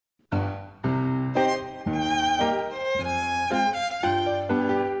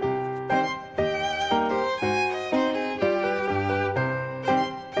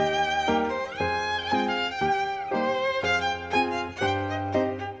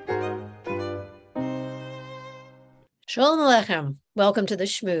Shalom Aleichem. Welcome to the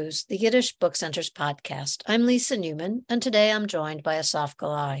Shmooze, the Yiddish Book Center's podcast. I'm Lisa Newman, and today I'm joined by Asaf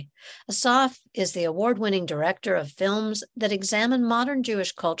Galay. Asaf is the award-winning director of films that examine modern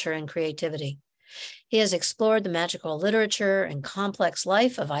Jewish culture and creativity. He has explored the magical literature and complex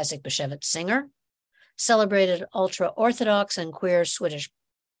life of Isaac Bashevis Singer, celebrated ultra-Orthodox and queer Swedish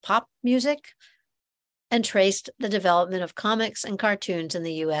pop music, and traced the development of comics and cartoons in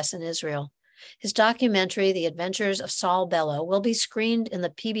the U.S. and Israel. His documentary, The Adventures of Saul Bellow, will be screened in the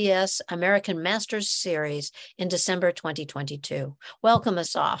PBS American Masters series in December 2022. Welcome,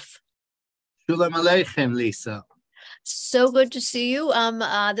 Asaf. Shalom Aleichem, Lisa. So good to see you.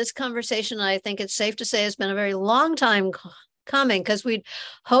 This conversation, I think it's safe to say, has been a very long time coming because we'd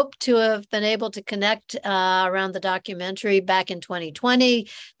hoped to have been able to connect around the documentary back in 2020.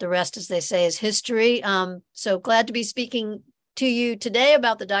 The rest, as they say, is history. So glad to be speaking to you today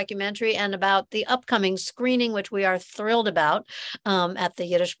about the documentary and about the upcoming screening, which we are thrilled about at the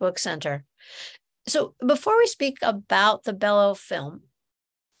Yiddish Book Center. So before we speak about the Bellow film,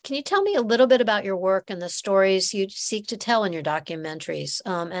 can you tell me a little bit about your work and the stories you seek to tell in your documentaries?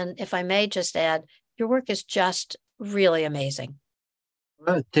 And if I may just add, your work is just really amazing.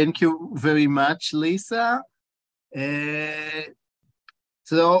 Well, thank you very much, Lisa.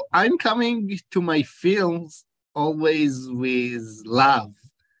 So I'm coming to my films always with love.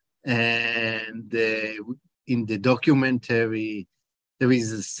 And in the documentary, there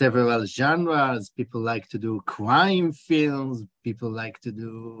is several genres. People like to do crime films. People like to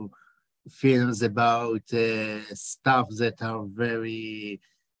do films about stuff that are very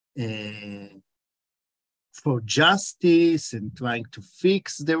for justice and trying to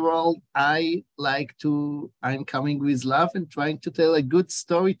fix the world. I'm coming with love and trying to tell a good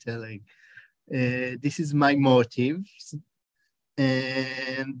storytelling. This is my motive.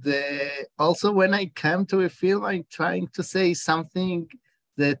 And also when I come to a film, I'm trying to say something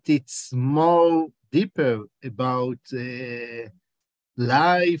that it's more deeper about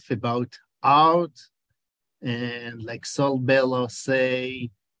life, about art. And like Saul Bellow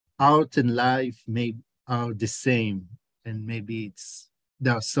say, art and life are the same. And maybe they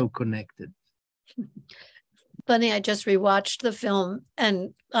are so connected. Funny, I just rewatched the film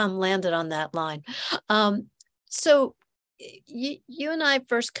and landed on that line. So you and I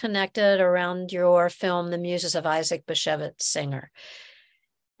first connected around your film, The Muses of Isaac Bashevis Singer.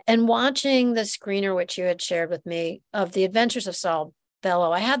 And watching the screener, which you had shared with me, of The Adventures of Saul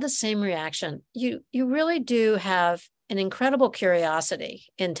Bellow, I had the same reaction. You really do have an incredible curiosity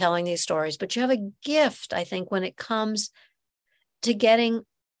in telling these stories, but you have a gift, I think, when it comes to getting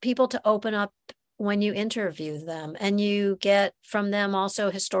people to open up when you interview them, and you get from them also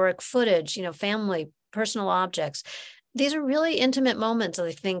historic footage, family, personal objects. These are really intimate moments,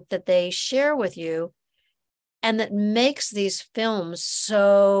 I think, that they share with you and that makes these films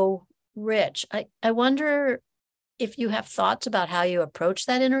so rich. I wonder if you have thoughts about how you approach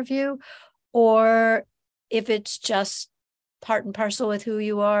that interview, or if it's just part and parcel with who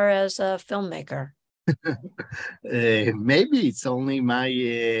you are as a filmmaker. Maybe it's only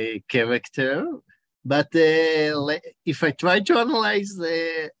my character. But if I try to analyze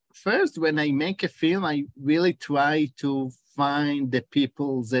first, when I make a film, I really try to find the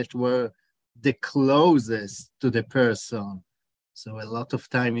people that were the closest to the person. So a lot of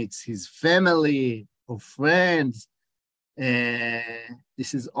time it's his family or friends.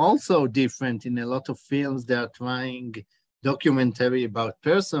 This is also different in a lot of films. They are trying documentary about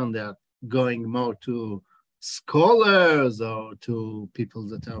person. They are going more to scholars or to people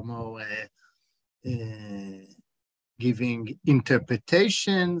that are more giving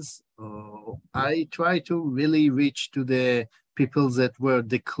interpretations. I try to really reach to the people that were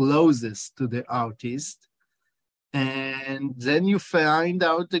the closest to the artist. And then you find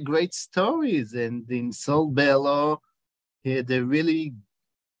out the great stories. And in Saul Bellow, he had a really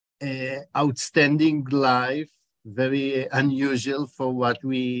outstanding life, very unusual for what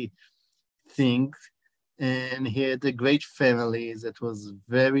we think. And he had a great family that was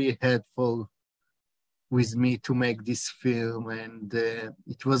very helpful with me to make this film, and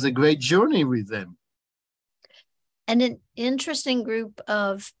it was a great journey with them. And an interesting group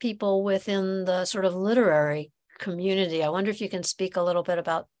of people within the sort of literary community. I wonder if you can speak a little bit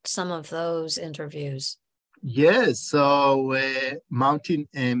about some of those interviews. Yes, so Martin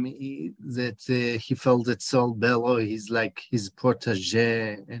M., that he felt that Saul Bellow is like his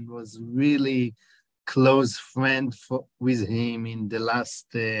protege and was really close friend with him in the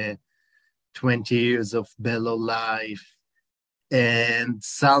last 20 years of Bellow life. And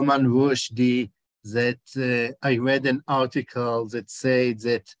Salman Rushdie, that I read an article that said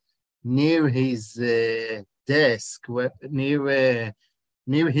that near his desk, near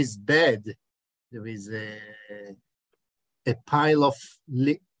his bed, there is a pile of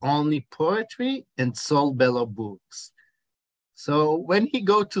only poetry and Saul Bellow books. So when he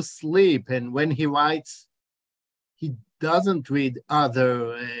go to sleep and when he writes, he doesn't read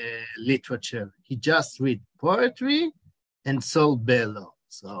other literature. He just read poetry and Saul Bellow.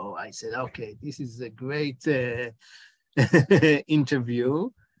 So I said, okay, this is a great interview.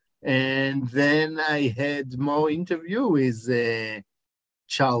 And then I had more interview with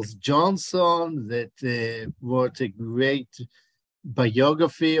Charles Johnson that wrote a great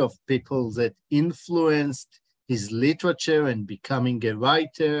biography of people that influenced his literature and becoming a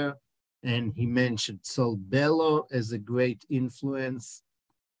writer. And he mentioned Saul Bellow as a great influence.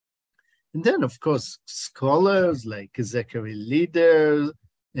 And then, of course, scholars like Zachary Leader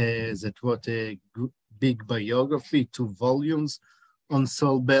that wrote a big biography, 2 volumes on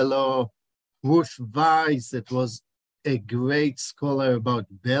Saul Bellow. Ruth Weiss, that was a great scholar about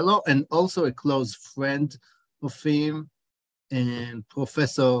Bellow and also a close friend of him. And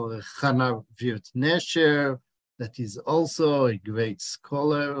Professor Hannah Wirth-Nesher, that is also a great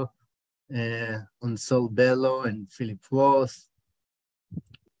scholar on Saul Bellow, and Philip Roth.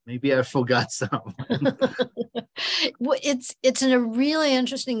 Maybe I forgot some. Well, it's in a really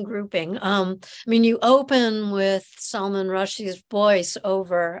interesting grouping. I mean, you open with Salman Rushdie's voice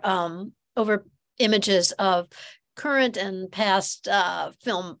over images of current and past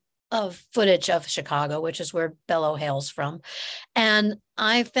film of footage of Chicago, which is where Bellow hails from. And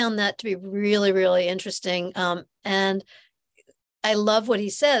I found that to be really, really interesting. And I love what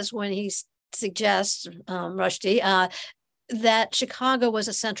he says when he suggests, Rushdie, that Chicago was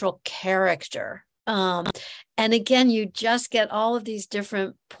a central character. And again, you just get all of these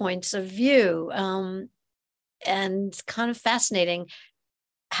different points of view. And it's kind of fascinating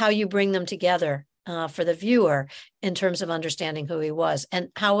how you bring them together for the viewer in terms of understanding who he was. And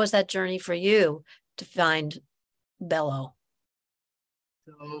how was that journey for you to find Bellow?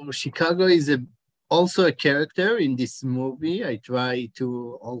 So Chicago is also a character in this movie. I try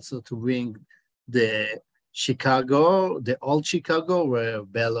to also to bring the Chicago, the old Chicago where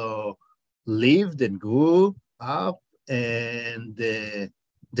Bellow lived and grew up, and the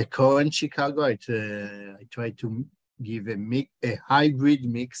current Chicago. I try to give a hybrid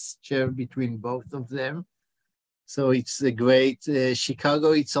mixture between both of them. So it's a great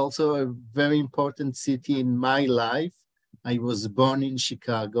Chicago. It's also a very important city in my life. I was born in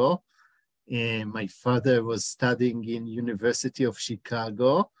Chicago. My father was studying in University of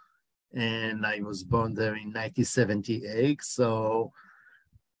Chicago, and I was born there in 1978. So,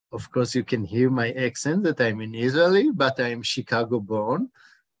 of course, you can hear my accent that I'm in Israeli, but I'm Chicago born.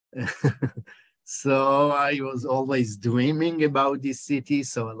 So I was always dreaming about this city,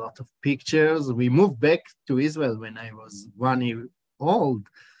 so a lot of pictures. We moved back to Israel when I was 1 year old.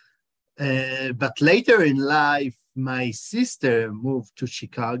 But later in life, my sister moved to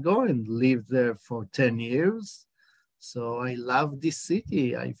Chicago and lived there for 10 years. So I love this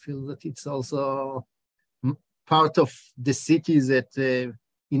city. I feel that it's also part of the city that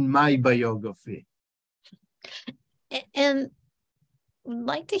in my biography. And I'd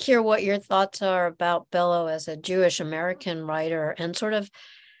like to hear what your thoughts are about Bellow as a Jewish American writer and sort of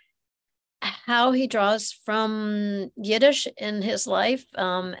how he draws from Yiddish in his life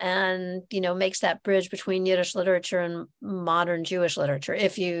and, makes that bridge between Yiddish literature and modern Jewish literature,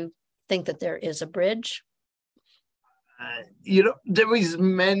 if you think that there is a bridge. There is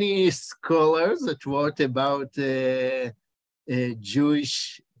many scholars that wrote about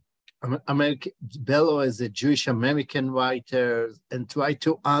Jewish American Bellow as a Jewish American writer and try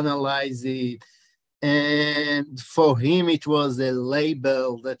to analyze it. And for him, it was a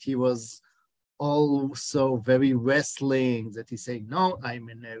label that he was also very wrestling, that he said, no, I'm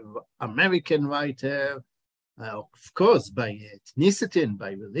an American writer. Of course, by ethnicity and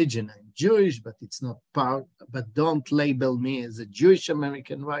by religion, I'm Jewish, but it's not part, but don't label me as a Jewish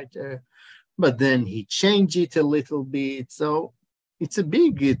American writer. But then he changed it a little bit. So it's a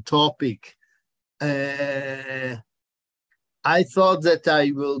big topic. I thought that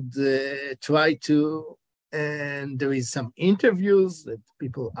I would try to, and there is some interviews that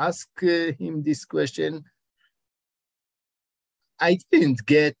people ask him this question. I didn't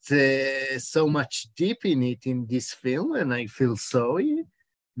get so much deep in it in this film, and I feel sorry.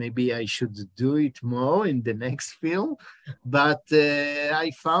 Maybe I should do it more in the next film. But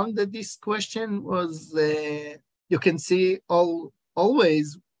I found that this question was, you can see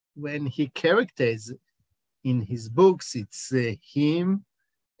always when he characterizes in his books, it's him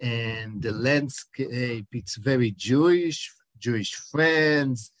and the landscape. It's very Jewish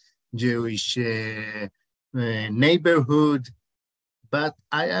friends, Jewish neighborhood. But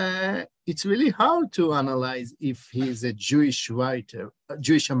it's really hard to analyze if he's a Jewish writer, a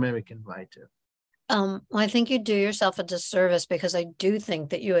Jewish American writer. I think you do yourself a disservice because I do think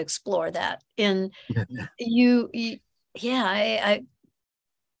that you explore that in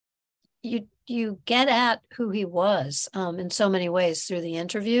you get at who he was in so many ways through the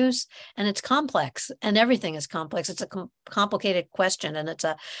interviews, and it's complex, and everything is complex. It's a complicated question, and it's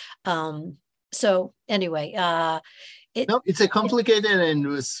a so anyway. It's a complicated, and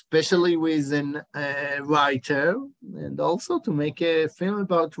especially with a writer, and also to make a film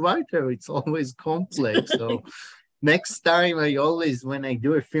about writer, it's always complex. So next time, when I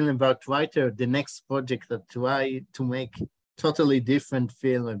do a film about writer, the next project I try to make totally different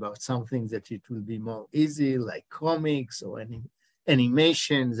film about something that it will be more easy, like comics or any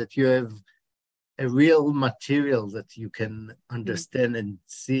animations, that you have a real material that you can understand and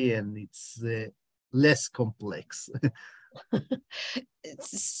see, and it's less complex.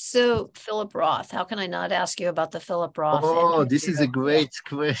 So Philip Roth, how can I not ask you about the Philip Roth Oh, interview? this is a great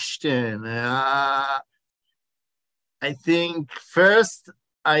question. I think first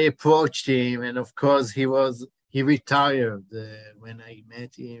I approached him, and of course he retired when I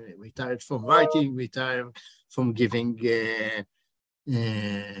met him. He retired from writing, retired from giving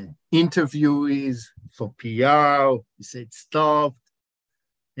interviews for PR. He said stop,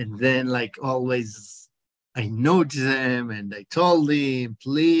 and then like always, I nudged them and I told him,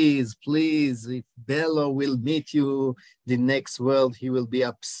 please, if Bellow will meet you the next world, he will be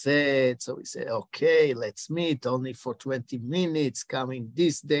upset. So he said, okay, let's meet only for 20 minutes, coming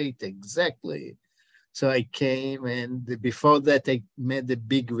this date exactly. So I came, and before that I made a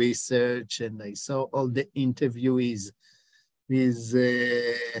big research, and I saw all the interviewees with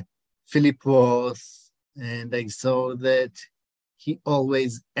Philip Roth, and I saw that he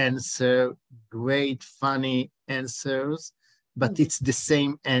always answered great, funny answers, but it's the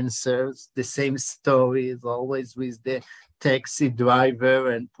same answers, the same stories, always with the taxi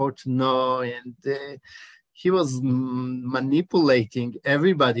driver and Portnoy, and he was manipulating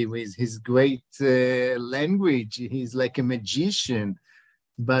everybody with his great language. He's like a magician,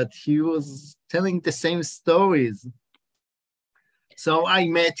 but he was telling the same stories. So I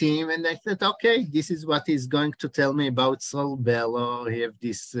met him, and I thought, okay, this is what he's going to tell me about Saul Bellow. He have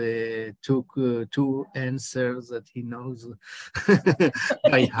these two answers that he knows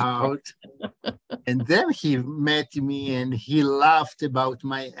by heart. And then he met me, and he laughed about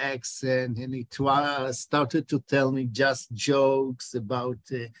my accent, and he started to tell me just jokes about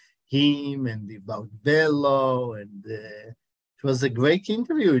him and about Bellow. And it was a great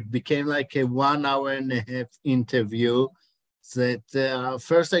interview. It became like a 1 hour and a half interview. That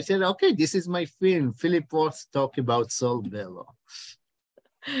first I said, okay, this is my film. Philip Roth talk about Saul Bellow.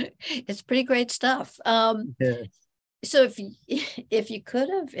 It's pretty great stuff. Yes. So if you could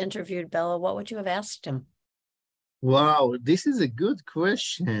have interviewed Bellow, what would you have asked him? Wow, this is a good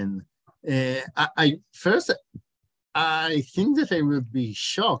question. I think that I would be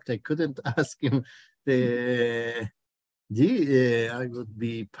shocked. I couldn't ask him I would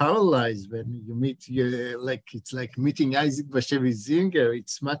be paralyzed when you meet it's like meeting Isaac Bashevis Singer.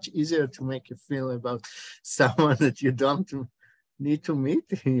 It's much easier to make a film about someone that you don't need to meet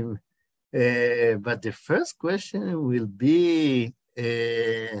him. But the first question will be,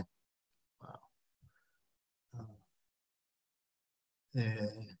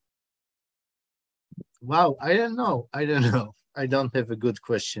 wow, I don't know. I don't have a good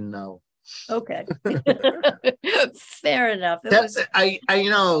question now. Okay. Fair enough.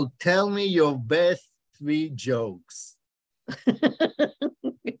 Tell me your best 3 jokes.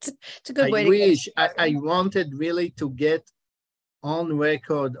 It's a good way I wanted really to get on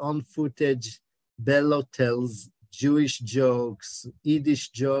record, on footage, Bellow tells Jewish jokes, Yiddish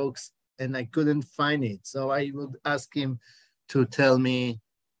jokes, and I couldn't find it. So I would ask him to tell me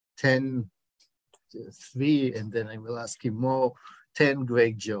 3, and then I will ask him more 10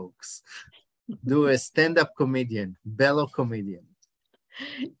 great jokes. Do a stand-up comedian, Bellow comedian.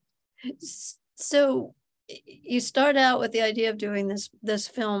 So you start out with the idea of doing this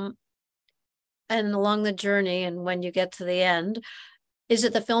film, and along the journey, and when you get to the end, is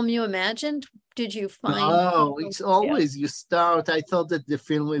it the film you imagined? Did you find? Oh, it's always you start. I thought that the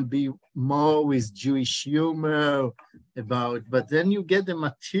film will be more with Jewish humor but then you get the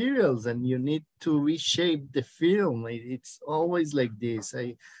materials and you need to reshape the film. It's always like this.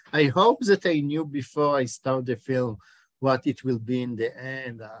 I hope that I knew before I start the film what it will be in the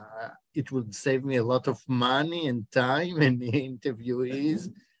end. It would save me a lot of money and time, and the interviewees.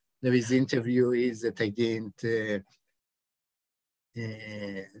 There is interviewees that I didn't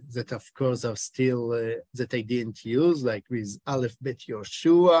that of course are still, that I didn't use, like with Aleph Bet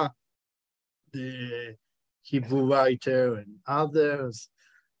Yoshua, the Hebrew writer, and others.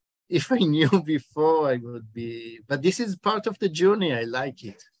 If I knew before, I would be, but this is part of the journey. I like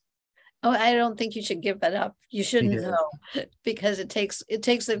it. Oh, I don't think you should give it up. You shouldn't Yeah. know, because it takes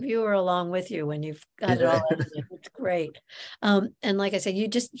the viewer along with you when you've got it all in you. It's great. And like I said,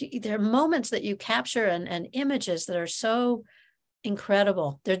 there are moments that you capture and images that are so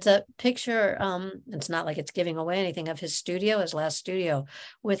incredible. There's a picture, it's not like it's giving away anything, of his studio, his last studio,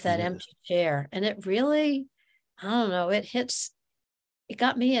 with that empty chair. And it really, I don't know, it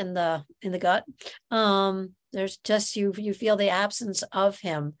got me in the gut. There's just, you feel the absence of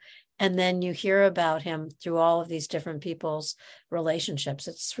him. And then you hear about him through all of these different people's relationships.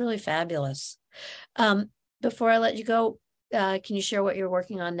 It's really fabulous. Before I let you go, can you share what you're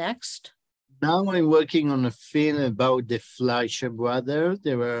working on next? Now I'm working on a film about the Fleischer brothers.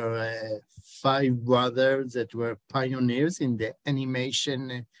 There were 5 brothers that were pioneers in the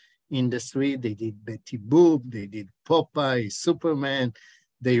animation industry. They did Betty Boop, they did Popeye, Superman.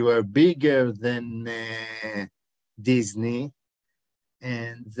 They were bigger than Disney.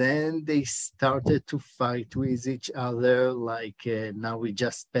 And then they started to fight with each other, like now we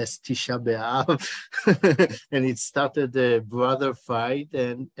just passed Tisha B'Av, and it started a brother fight,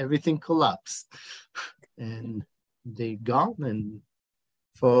 and everything collapsed. And they gone, and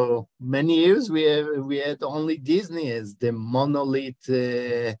for many years we had only Disney as the monolith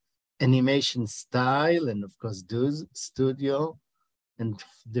animation style, and of course this studio, and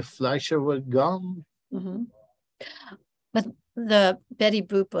the Fleischer were gone. Mm-hmm. But the Betty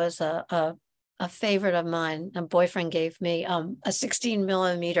Boop was a favorite of mine. A boyfriend gave me a 16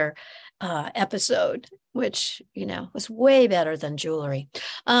 millimeter episode, which, was way better than jewelry.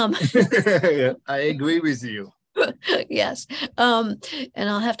 I agree with you. Yes. And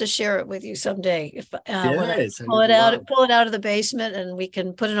I'll have to share it with you someday if when I pull it out of the basement and we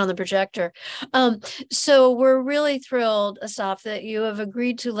can put it on the projector. So we're really thrilled, Asaf, that you have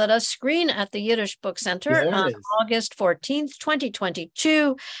agreed to let us screen at the Yiddish Book Center on August 14th,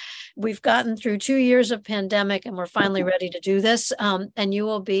 2022. We've gotten through 2 years of pandemic and we're finally ready to do this. And you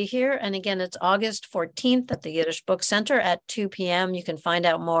will be here. And again, it's August 14th at the Yiddish Book Center at 2 p.m. You can find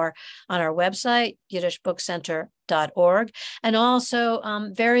out more on our website, yiddishbookcenter.org. And also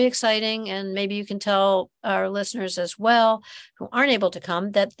very exciting, and maybe you can tell our listeners as well who aren't able to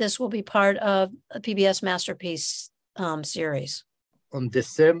come, that this will be part of a PBS Masterpiece series. On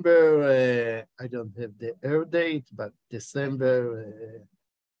December, I don't have the air date, but December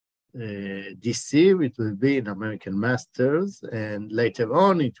this year it will be in American Masters, and later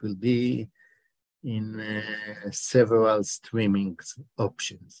on it will be in several streaming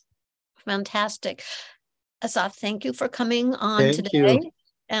options. Fantastic. Asaf, thank you for coming on today.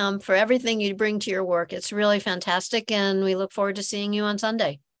 For everything you bring to your work. It's really fantastic, and we look forward to seeing you on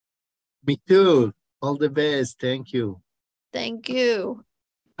Sunday. Me too. All the best. Thank you. Thank you.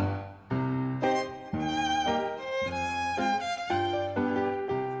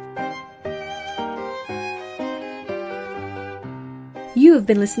 You have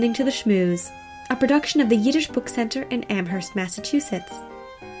been listening to The Shmooze, a production of the Yiddish Book Center in Amherst, Massachusetts.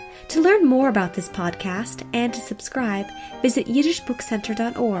 To learn more about this podcast and to subscribe, visit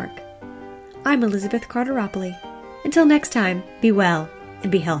yiddishbookcenter.org. I'm Elizabeth Carteropoli. Until next time, be well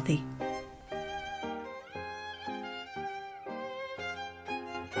and be healthy.